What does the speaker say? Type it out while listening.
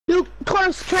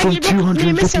Connor, try and get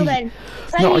your missile then.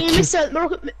 No, your missile.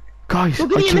 Guys, we'll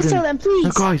give me your missile then, please.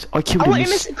 No, guys, I killed him. I want your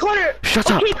missile, Connor. Shut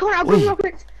up. Okay, Connor, I'll give you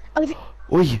rockets.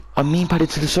 Oi, I mean padded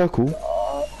to the circle,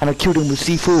 and I killed him with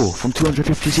C4 from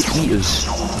 256 meters.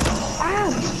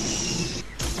 Ow.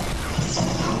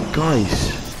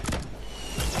 Guys,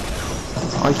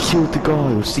 I killed the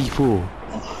guy with C4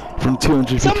 from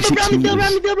 256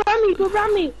 meters. Build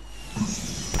around me.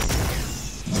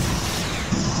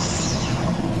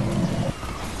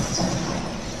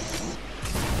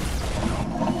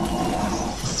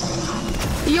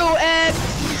 Yo,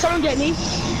 someone get me.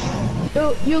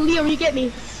 Yo, Liam, you get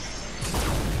me?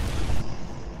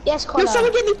 Yes, Connor. Yo,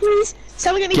 someone get me, please.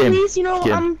 Someone get me, please. You know,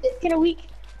 I'm kind of weak.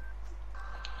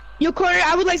 Yo, Connor,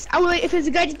 I would like, if there's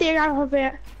a guy there, I'll have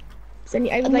it. So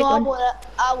I would like one.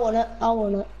 I want it.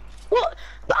 What?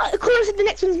 But Connor said the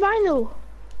next one's mine, though.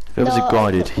 If it was a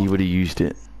guided, he would have used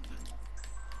it.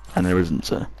 And there isn't,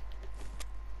 sir.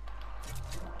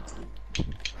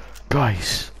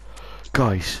 Guys,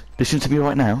 listen to me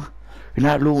right now. You know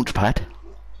that launch pad?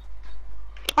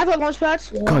 I've got launch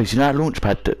pads. Yeah. Guys, you know that launch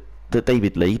pad that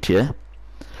David laid, yeah?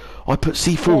 I put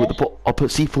C4 at the bottom. I put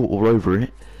C4 all over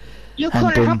it. Yo,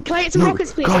 Connor, can I get some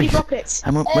rockets, please? I need rockets.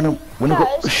 And when I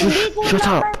got shut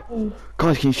up,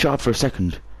 guys, can you shut up for a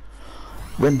second?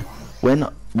 When I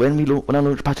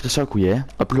launched pad to the circle, yeah,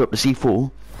 I blew up the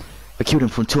C4. I killed him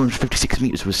from 256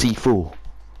 meters with C4.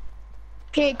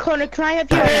 Okay, Connor, can I have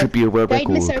that should be a world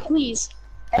record. Missile, please?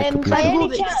 Can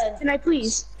I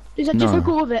please? Just a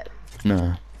go of it.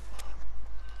 No.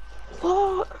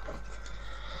 What?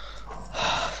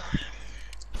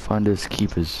 Finders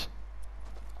keepers.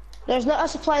 There's not a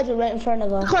supply drop right in front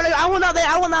of us. Connor, I want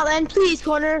that then, please,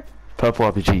 Connor. Purple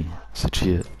RPG. Such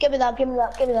a Give me that.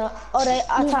 Alright,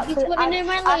 I tap for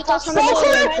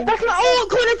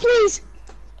Connor, please.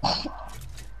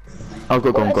 I've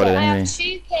got it anyway. I have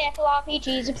 2 purple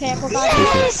RPGs, a purple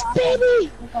RPG. Yes,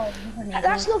 baby!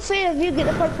 That's not fair if you get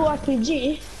the purple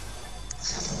RPG.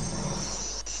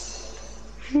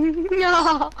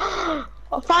 No.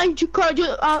 I'll find you,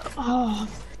 Connor.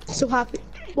 So happy.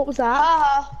 What was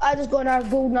that? I just got our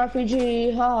golden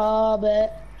RPG.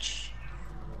 Bitch.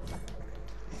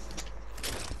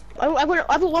 I've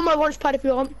got one more launch pad if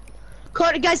you want.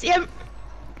 Connor, guys,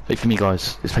 wait for me,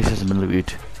 guys. This place hasn't been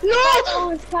looted. No!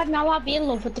 Launch pad now, I'd be in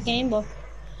love with the game, but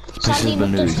this place hasn't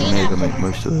been looted. I'm gonna make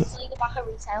most of it.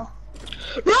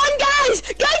 Run, guys!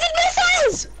 Guided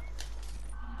missiles!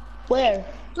 Where?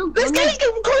 This gate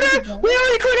is Connor! Where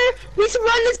are we, Connor? We need to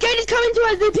run, this gate is coming to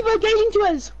us, the people are gating to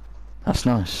us. That's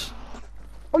nice.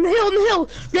 On the hill.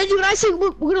 Reggie, when I say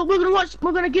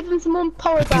we're gonna give them some more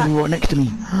power back. People right next to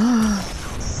me.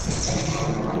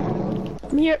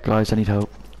 I'm here. Guys, I need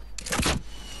help.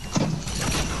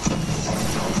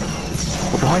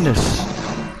 We're behind us.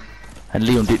 And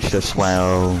Leon ditched us.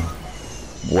 Wow.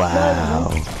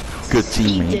 Good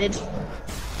teammate. He did.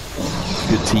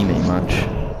 Good teammate, much.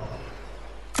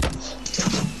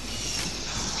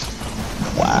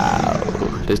 Wow.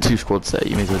 There's 2 squads there.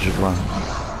 You may as well just run.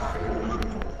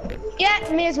 Yeah,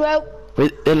 me as well.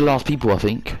 Wait, they're the last people, I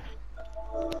think.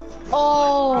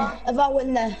 Oh, if I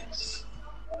win there.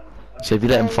 So if you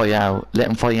let them fight out,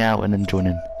 and then join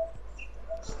in.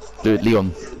 Do it,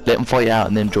 Leon. Let them fight out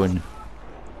and then join.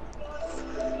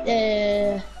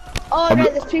 Oh,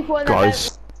 right, there's people in there.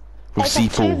 Guys, with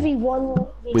C4.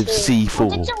 With C4.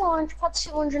 Did you launch pad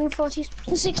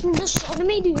 246 minutes on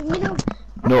me, dude?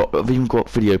 No, I've even got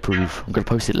video proof. I'm gonna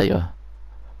post it later.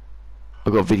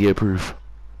 I've got video proof.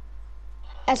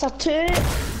 It's a 2.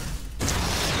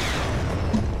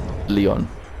 Leon,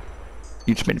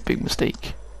 you just made a big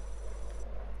mistake.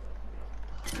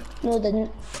 No, I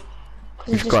didn't.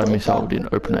 This guy missiled in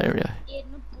open area.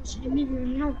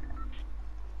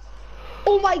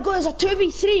 Oh my god, it's a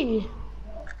 2v3.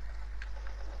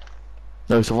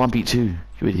 No, it's a 1v2,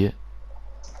 you idiot.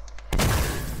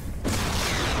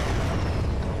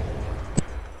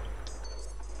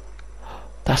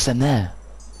 That's them there.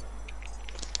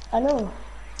 I know.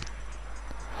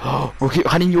 Rocket,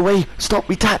 heading your way. Stop,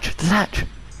 detach.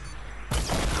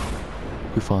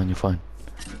 You're fine.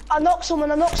 I knocked someone.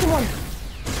 Leon,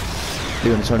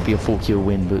 it's going to be a 4-kill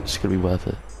win, but it's going to be worth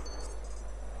it.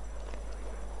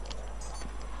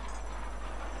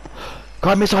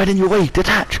 Guy missile heading your way.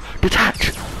 Detach.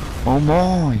 Oh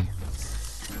my.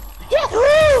 Yeah.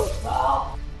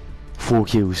 4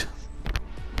 kills.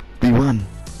 We won.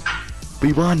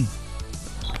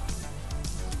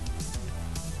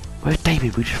 Where's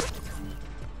David?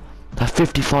 That's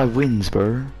 55 wins,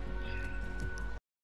 bro.